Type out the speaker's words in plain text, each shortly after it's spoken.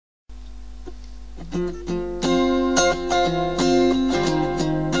There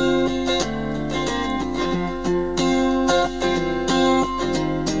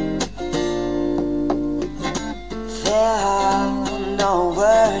are no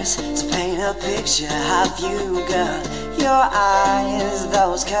words to paint a picture of you, girl. Your eyes,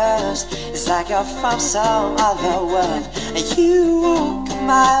 those curves, it's like you're from some other world. And you walk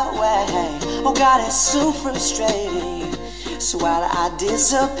my way, oh God, it's so frustrating. So why do I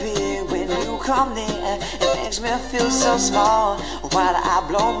disappear when you come near? It makes me feel so small. Why do I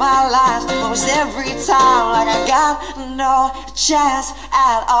blow my lines almost every time, like I got no chance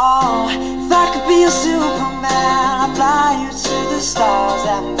at all? If I could be a Superman, I'd fly you to the stars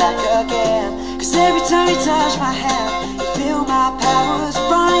and back again. Cause every time you touch my hand, you feel my powers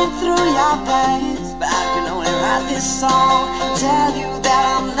running through your veins. But I can only write this song and tell you that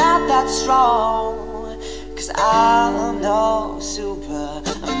I'm not that strong. Cause I'm no Superman.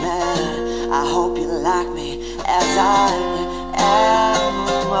 I hope you like me as I am.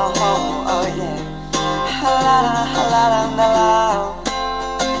 Oh, oh, oh yeah. La la la la la.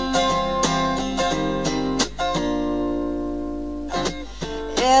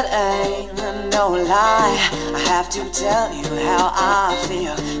 It ain't no lie, I have to tell you how I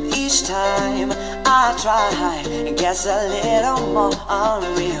feel. Each time I try, it gets a little more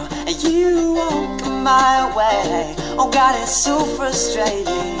unreal. And you won't come my way, oh God, it's so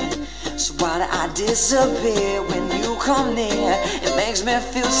frustrating. So why do I disappear when you come near? It makes me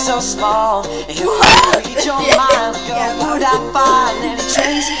feel so small. If I read your mind, girl, would I find any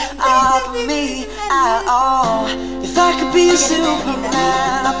trace of me at all? If I could be a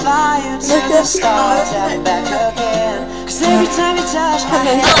Superman, I'd fly you to the stars and back again. Cause every time you touch my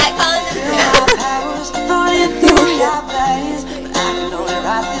hand, I feel my powers running through your veins. But I can only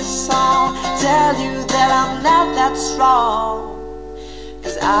write this song, tell you that I'm not that strong.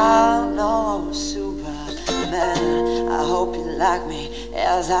 Cause I'm no Superman. I hope you like me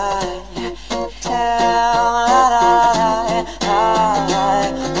as I am.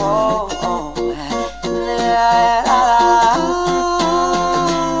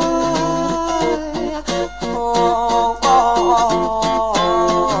 Oh,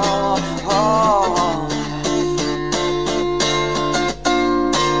 oh.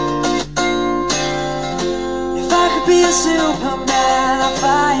 If I could be a Superman, I'd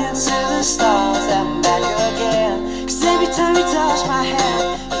fly into the stars and back again. Cause every time you touch my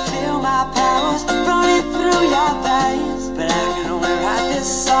hand, you feel my powers running through your veins. But I can only write this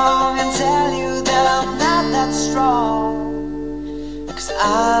song and tell you that I'm not that strong. Cause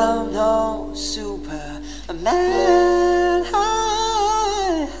I'm no Superman.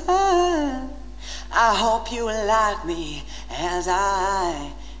 I hope you like me as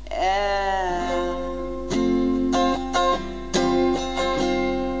I am.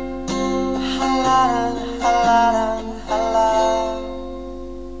 La la la la.